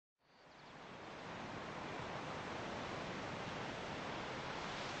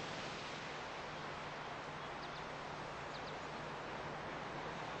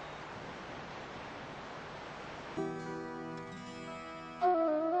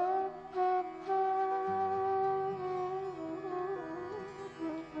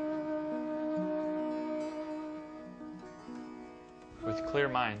With clear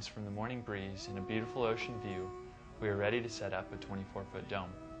minds from the morning breeze and a beautiful ocean view, we are ready to set up a 24-foot dome.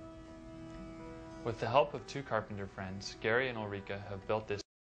 With the help of two carpenter friends, Gary and Ulrika have built this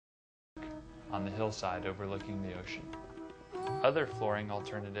on the hillside overlooking the ocean. Other flooring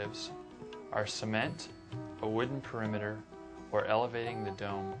alternatives are cement, a wooden perimeter, or elevating the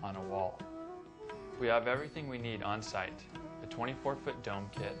dome on a wall. We have everything we need on site: a 24-foot dome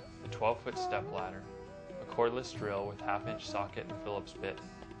kit, a 12-foot step ladder, a cordless drill with half-inch socket and Phillips bit,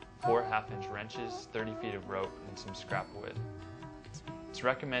 4 half-inch wrenches, 30 feet of rope, and some scrap wood. It's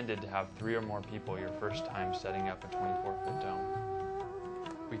recommended to have 3 or more people your first time setting up a 24-foot dome.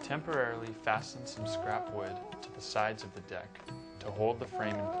 We temporarily fasten some scrap wood to the sides of the deck to hold the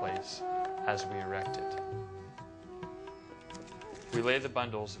frame in place as we erect it. We lay the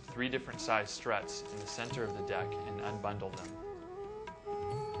bundles of 3 different size struts in the center of the deck and unbundle them.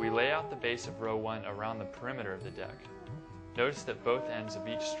 We lay out the base of row 1 around the perimeter of the deck. Notice that both ends of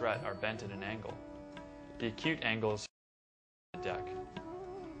each strut are bent at an angle. The acute angle is the deck.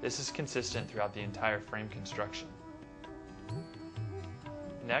 This is consistent throughout the entire frame construction.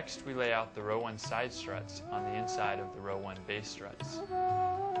 Next, we lay out the row 1 side struts on the inside of the row 1 base struts.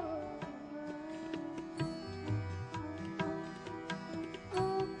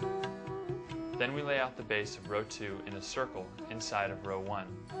 Then we lay out the base of row 2 in a circle inside of row 1.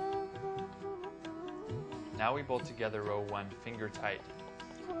 Now we bolt together row 1 finger tight.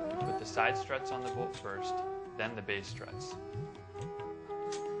 Put the side struts on the bolt first, then the base struts.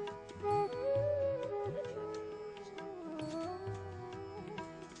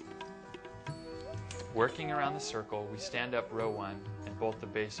 Working around the circle, we stand up row 1 and bolt the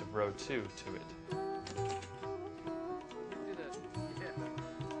base of row 2 to it.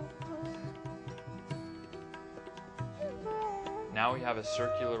 Now we have a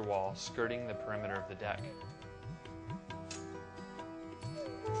circular wall skirting the perimeter of the deck.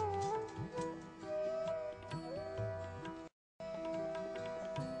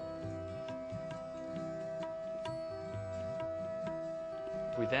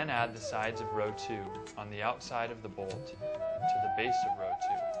 We then add the sides of row 2 on the outside of the bolt to the base of row 2.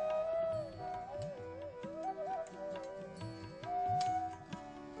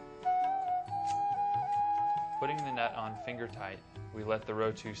 Putting the nut on finger tight, we let the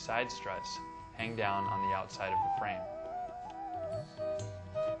row 2 side struts hang down on the outside of the frame.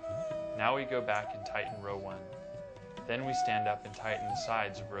 Now we go back and tighten row 1. Then we stand up and tighten the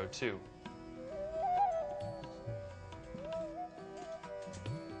sides of row 2.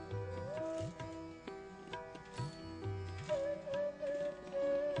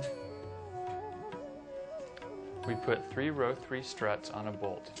 We put 3 row 3 struts on a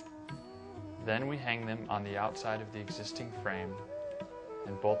bolt. Then we hang them on the outside of the existing frame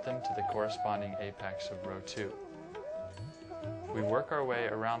and bolt them to the corresponding apex of row 2. We work our way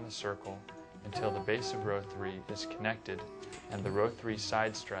around the circle until the base of row 3 is connected and the row 3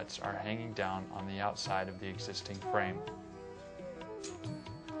 side struts are hanging down on the outside of the existing frame.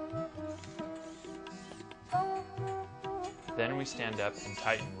 Then we stand up and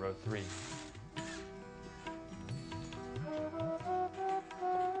tighten row 3.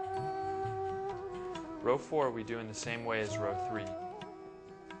 Row 4 we do in the same way as row 3.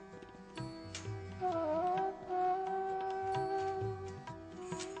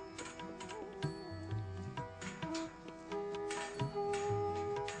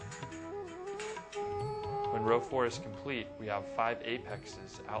 When row 4 is complete, we have 5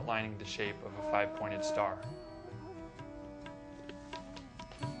 apexes outlining the shape of a 5-pointed star.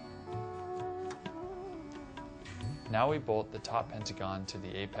 Now we bolt the top pentagon to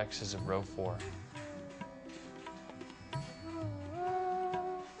the apexes of row 4.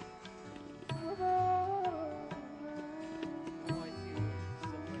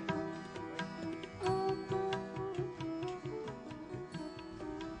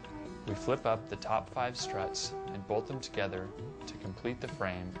 We flip up the top 5 struts and bolt them together to complete the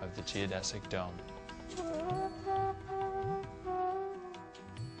frame of the geodesic dome.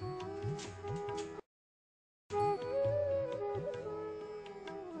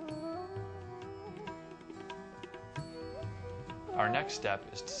 Our next step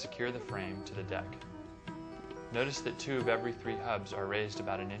is to secure the frame to the deck. Notice that 2 of every 3 hubs are raised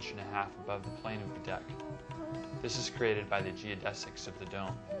about 1.5 inches above the plane of the deck. This is created by the geodesics of the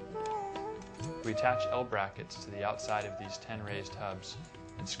dome. We attach L brackets to the outside of these 10 raised hubs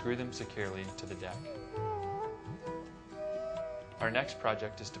and screw them securely to the deck. Our next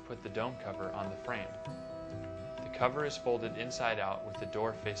project is to put the dome cover on the frame. The cover is folded inside out with the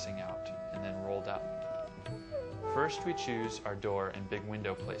door facing out and then rolled up. First, we choose our door and big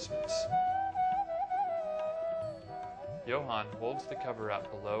window placements. Johann holds the cover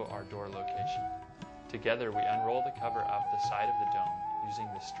up below our door location. Together we unroll the cover up the side of the dome, using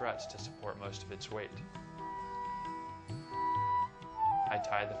the struts to support most of its weight. I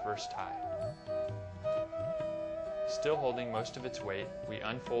tie the first tie. Still holding most of its weight, we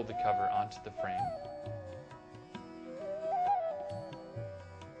unfold the cover onto the frame.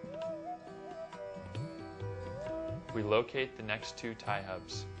 We locate the next two tie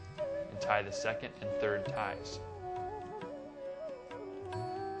hubs and tie the second and third ties.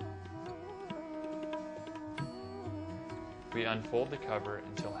 We unfold the cover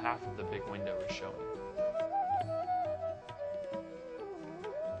until half of the big window is showing.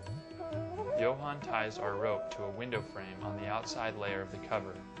 Johann ties our rope to a window frame on the outside layer of the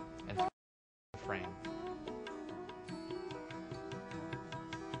cover and through the frame.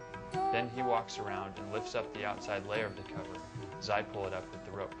 Then he walks around and lifts up the outside layer of the cover as I pull it up with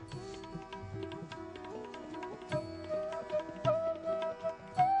the rope.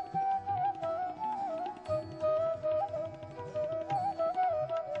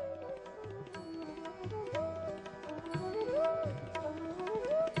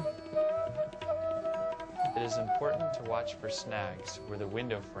 It is important to watch for snags where the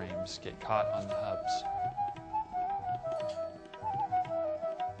window frames get caught on the hubs.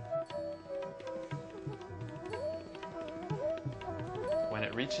 When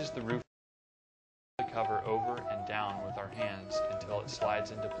it reaches the roof, we the cover over and down with our hands until it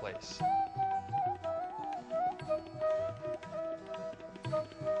slides into place.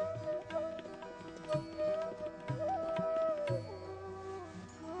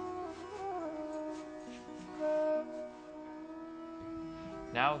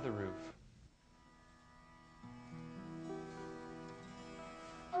 Now the roof.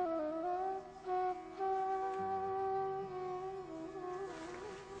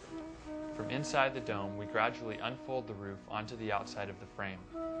 From inside the dome, we gradually unfold the roof onto the outside of the frame.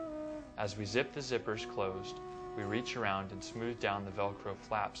 As we zip the zippers closed, we reach around and smooth down the Velcro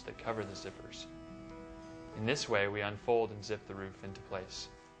flaps that cover the zippers. In this way, we unfold and zip the roof into place.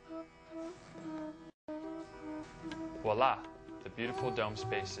 Voila! The beautiful dome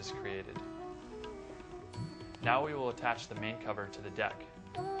space is created. Now we will attach the main cover to the deck.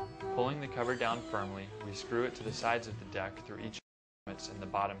 Pulling the cover down firmly, we screw it to the sides of the deck through each in the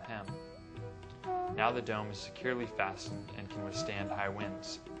bottom hem. Now the dome is securely fastened and can withstand high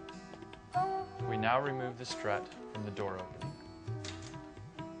winds. We now remove the strut from the door opening.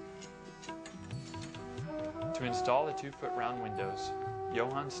 To install the 2-foot round windows,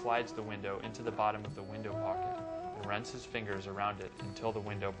 Johann slides the window into the bottom of the window pocket and runs his fingers around it until the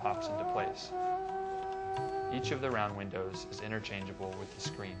window pops into place. Each of the round windows is interchangeable with the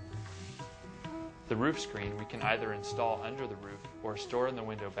screen. The roof screen we can either install under the roof or store in the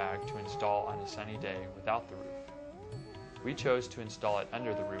window bag to install on a sunny day without the roof. We chose to install it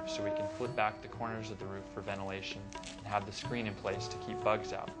under the roof so we can flip back the corners of the roof for ventilation and have the screen in place to keep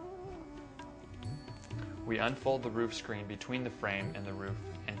bugs out. We unfold the roof screen between the frame and the roof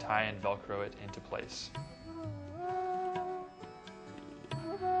and tie and Velcro it into place.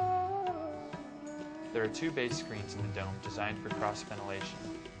 There are 2 base screens in the dome designed for cross ventilation.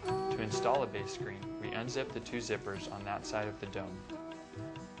 To install a base screen, we unzip the 2 zippers on that side of the dome.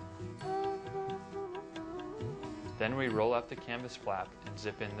 Then we roll up the canvas flap and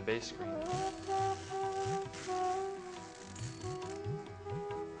zip in the base screen.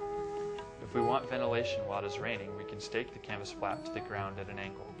 If we want ventilation while it is raining, we can stake the canvas flap to the ground at an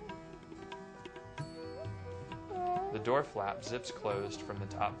angle. The door flap zips closed from the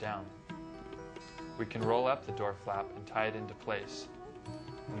top down. We can roll up the door flap and tie it into place,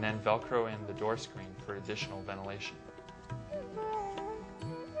 and then Velcro in the door screen for additional ventilation.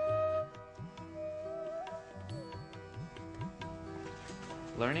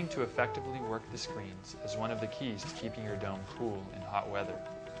 Learning to effectively work the screens is one of the keys to keeping your dome cool in hot weather.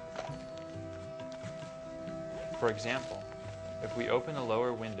 For example, if we open a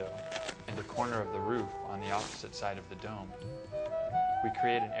lower window and a corner of the roof on the opposite side of the dome, we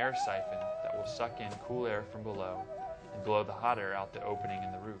create an air siphon that will suck in cool air from below and blow the hot air out the opening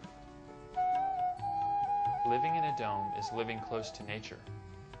in the roof. Living in a dome is living close to nature.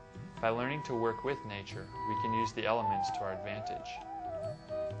 By learning to work with nature, we can use the elements to our advantage.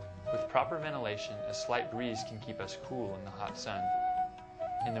 With proper ventilation, a slight breeze can keep us cool in the hot sun.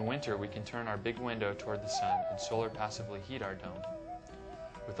 In the winter, we can turn our big window toward the sun and solar passively heat our dome.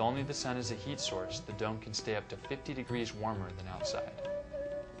 With only the sun as a heat source, the dome can stay up to 50 degrees warmer than outside.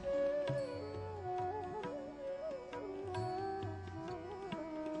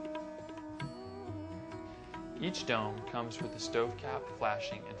 Each dome comes with a stove cap,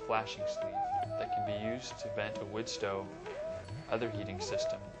 flashing, and flashing sleeve. that can be used to vent a wood stove, other heating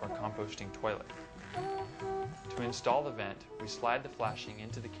system, or composting toilet. To install the vent, we slide the flashing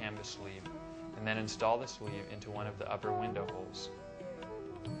into the canvas sleeve and then install the sleeve into one of the upper window holes.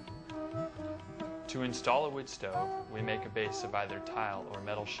 To install a wood stove, we make a base of either tile or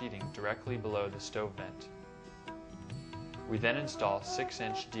metal sheeting directly below the stove vent. We then install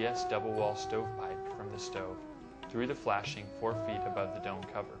 6-inch DS double wall stovepipe from the stove through the flashing 4 feet above the dome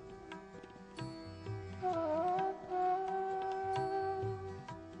cover.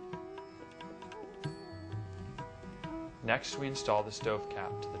 Next, we install the stove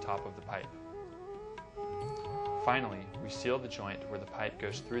cap to the top of the pipe. Finally, we seal the joint where the pipe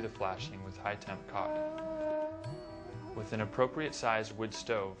goes through the flashing with high-temp caulk. With an appropriate sized wood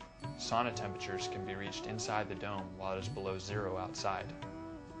stove, sauna temperatures can be reached inside the dome while it is below zero outside.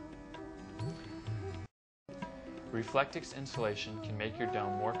 Reflectix insulation can make your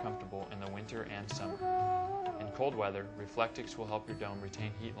dome more comfortable in the winter and summer. In cold weather, Reflectix will help your dome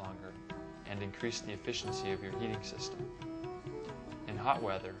retain heat longer and increase the efficiency of your heating system. In hot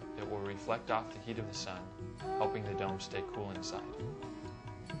weather, it will reflect off the heat of the sun, helping the dome stay cool inside.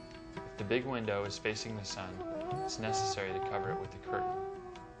 If the big window is facing the sun, it's necessary to cover it with a curtain.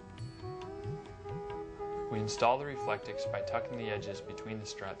 We install the Reflectix by tucking the edges between the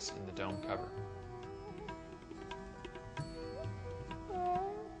struts in the dome cover.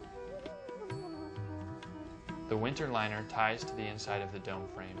 The winter liner ties to the inside of the dome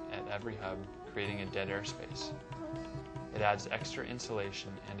frame at every hub, creating a dead air space. It adds extra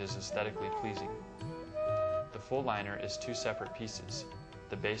insulation and is aesthetically pleasing. The full liner is 2 separate pieces,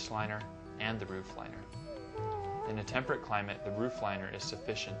 the base liner and the roof liner. In a temperate climate, the roof liner is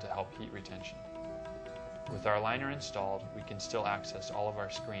sufficient to help heat retention. With our liner installed, we can still access all of our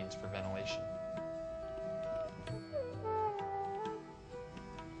screens for ventilation.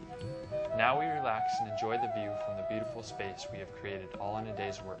 Now we relax and enjoy the view from the beautiful space we have created all in a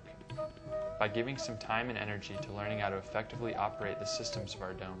day's work. By giving some time and energy to learning how to effectively operate the systems of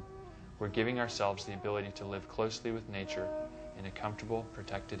our dome, we're giving ourselves the ability to live closely with nature in a comfortable,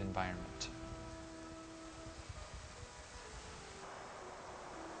 protected environment.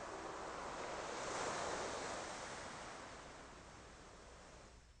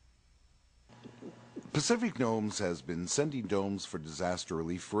 Pacific Domes has been sending domes for disaster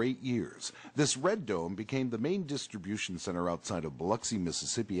relief for 8 years. This red dome became the main distribution center outside of Biloxi,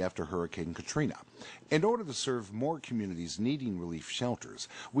 Mississippi after Hurricane Katrina. In order to serve more communities needing relief shelters,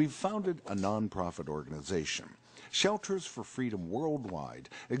 we've founded a nonprofit organization. Shelters for Freedom Worldwide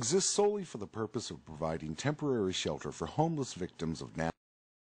exists solely for the purpose of providing temporary shelter for homeless victims of natural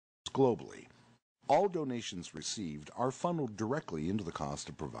disasters globally. All donations received are funneled directly into the cost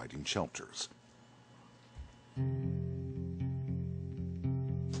of providing shelters.